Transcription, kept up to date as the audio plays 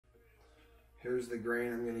Here's the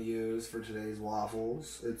grain I'm going to use for today's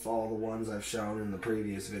waffles. It's all the ones I've shown in the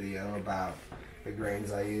previous video about the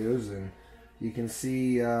grains I use. And you can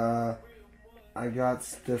see I got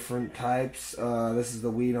different types. This is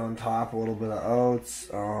the wheat on top, a little bit of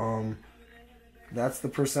oats. That's the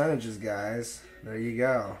percentages, guys. There you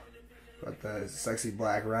go. Got the sexy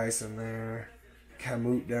black rice in there.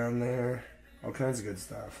 Kamut down there. All kinds of good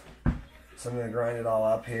stuff. So I'm going to grind it all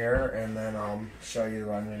up here, and then I'll show you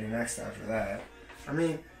what I'm going to do next after that. I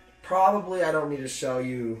mean, probably I don't need to show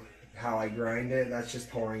you how I grind it. That's just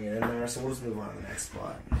pouring it in there, so we'll just move on to the next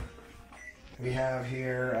spot. We have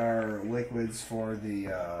here our liquids for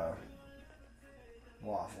the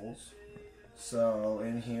waffles. So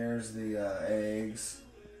in here's the eggs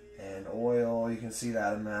and oil. You can see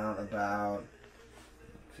that amount about,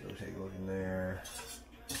 if you'll take a look in there.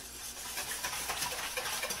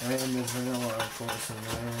 And the vanilla, of course, in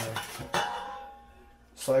there.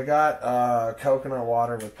 So I got coconut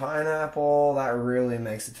water with pineapple. That really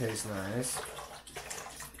makes it taste nice.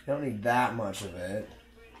 You don't need that much of it.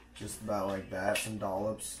 Just about like that, some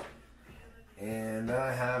dollops. And then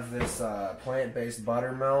I have this plant-based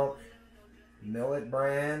buttermilk, millet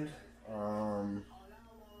brand.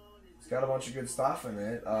 It's got a bunch of good stuff in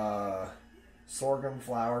it. Sorghum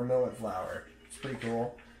flour, millet flour. It's pretty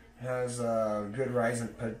cool. Has good rising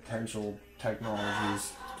potential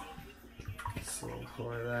technologies. So we'll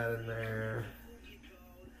pour that in there.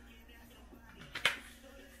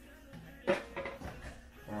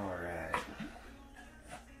 Alright.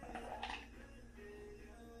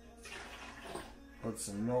 Put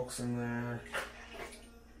some milks in there.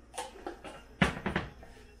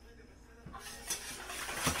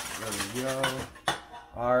 There we go.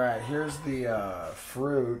 Alright, here's the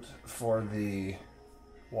fruit for the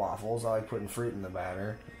waffles. I like putting fruit in the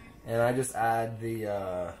batter. And I just add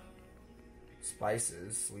the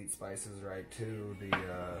spices, sweet spices, right, to the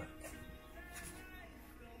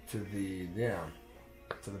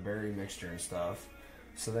berry mixture and stuff.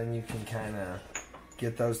 So then you can kind of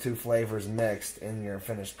get those two flavors mixed in your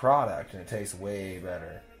finished product, and it tastes way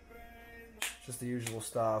better. Just the usual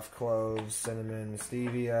stuff: cloves, cinnamon,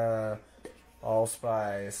 stevia,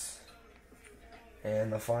 allspice,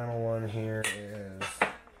 and the final one here is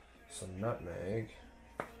some nutmeg.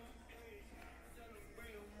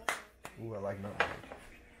 Ooh, I like nutmeg.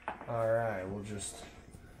 Alright, we'll just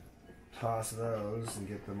toss those and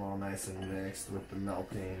get them all nice and mixed with the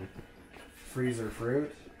melting freezer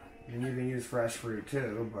fruit. And you can use fresh fruit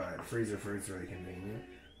too, but freezer fruit's really convenient.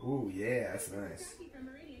 Ooh, yeah, that's nice.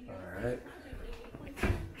 Alright.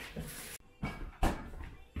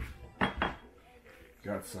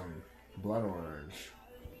 Got some blood orange.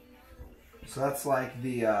 So that's like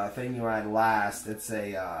the thing you add last. It's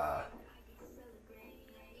a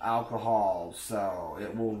alcohol, so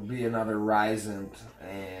it will be another risant,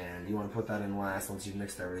 and you want to put that in last once you've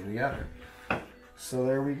mixed everything together. So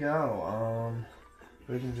there we go.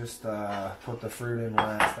 We can just put the fruit in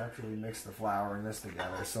last after we mix the flour and this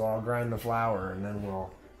together. So I'll grind the flour, and then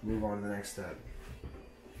we'll move on to the next step.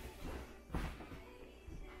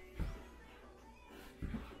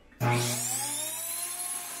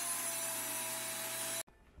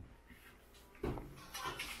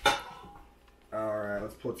 Alright,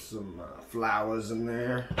 let's put some flowers in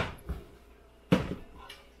there.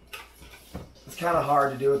 It's kind of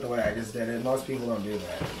hard to do it the way I just did it. Most people don't do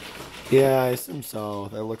that. Yeah, I assume so.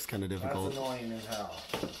 That looks kind of difficult. That's annoying as hell.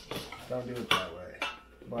 Don't do it that way.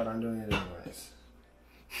 But I'm doing it anyways.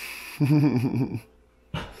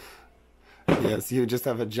 Yes, you just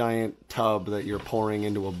have a giant tub that you're pouring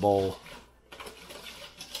into a bowl.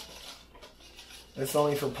 It's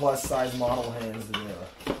only for plus size model hands to do.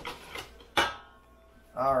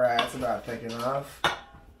 Alright, that's about thick enough.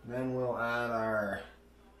 Then we'll add our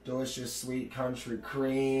delicious sweet country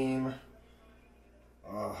cream.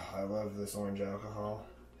 Oh, I love this orange alcohol.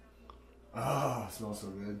 Oh, it smells so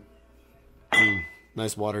good.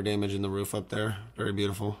 Nice water damage in the roof up there. Very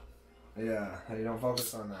beautiful. Yeah, hey, don't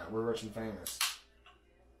focus on that. We're rich and famous.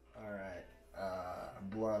 Alright,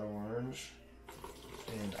 blood orange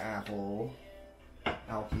and apple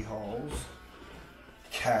alcohols,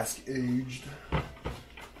 cask aged.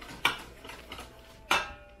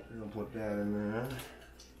 We're gonna put that in there.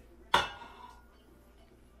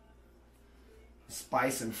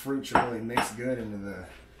 Spice and fruit should really mix good into the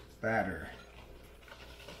batter.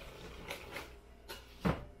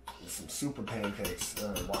 Some super pancakes,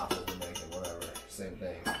 waffles we're making, whatever, same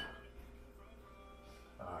thing.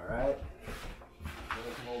 Alright,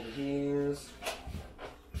 come over here.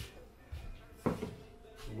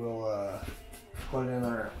 We'll put it in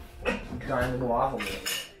our diamond waffle maker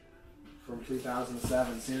from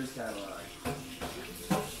 2007 Sears catalog.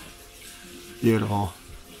 Beautiful.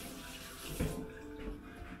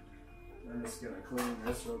 I'm just gonna clean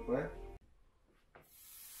this real quick.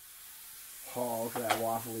 Oh, look at that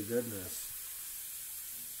waffly goodness.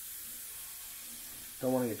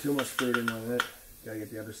 Don't want to get too much fruit in with it. Gotta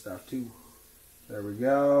get the other stuff too. There we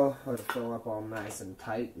go. Let it fill up all nice and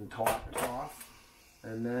tight and taut.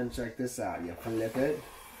 And then check this out. You flip it,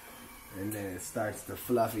 and then it starts to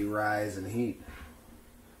fluffy rise and heat.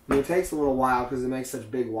 I mean, it takes a little while because it makes such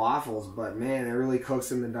big waffles, but man, it really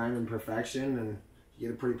cooks in the diamond perfection, and you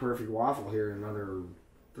get a pretty perfect waffle here in another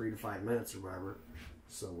 3 to 5 minutes or whatever.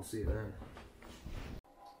 So we'll see you then.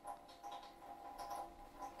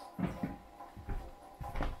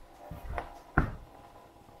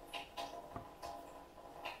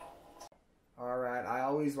 Alright, I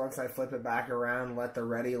always, once I flip it back around, let the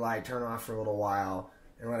ready light turn off for a little while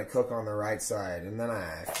and let it cook on the right side. And then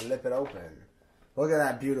I flip it open. Look at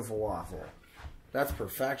that beautiful waffle. That's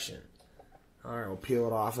perfection. Alright, we'll peel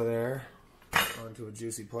it off of there onto a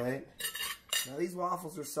juicy plate. Now these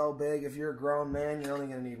waffles are so big, if you're a grown man, you're only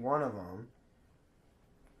going to need one of them.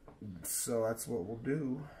 So that's what we'll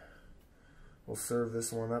do. We'll serve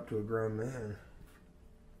this one up to a grown man.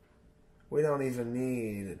 We don't even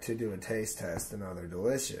need to do a taste test to know they're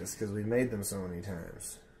delicious because we've made them so many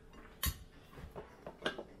times.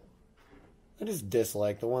 I just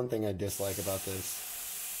dislike, the one thing I dislike about this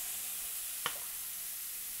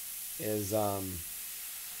is, damn,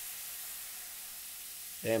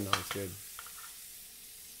 that looks good.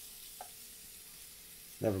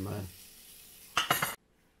 Never mind.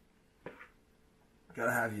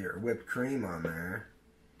 Gotta have your whipped cream on there.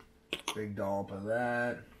 Big dollop of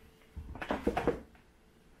that.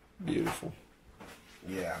 Beautiful.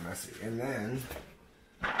 Yeah, messy. And then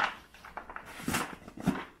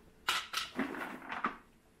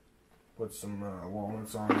put some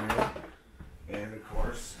walnuts on there. And of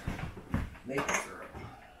course, maple syrup.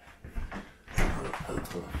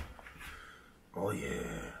 Oh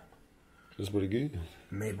yeah. That's pretty good.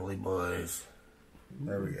 Mapley boys.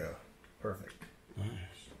 There we go. Perfect. All right.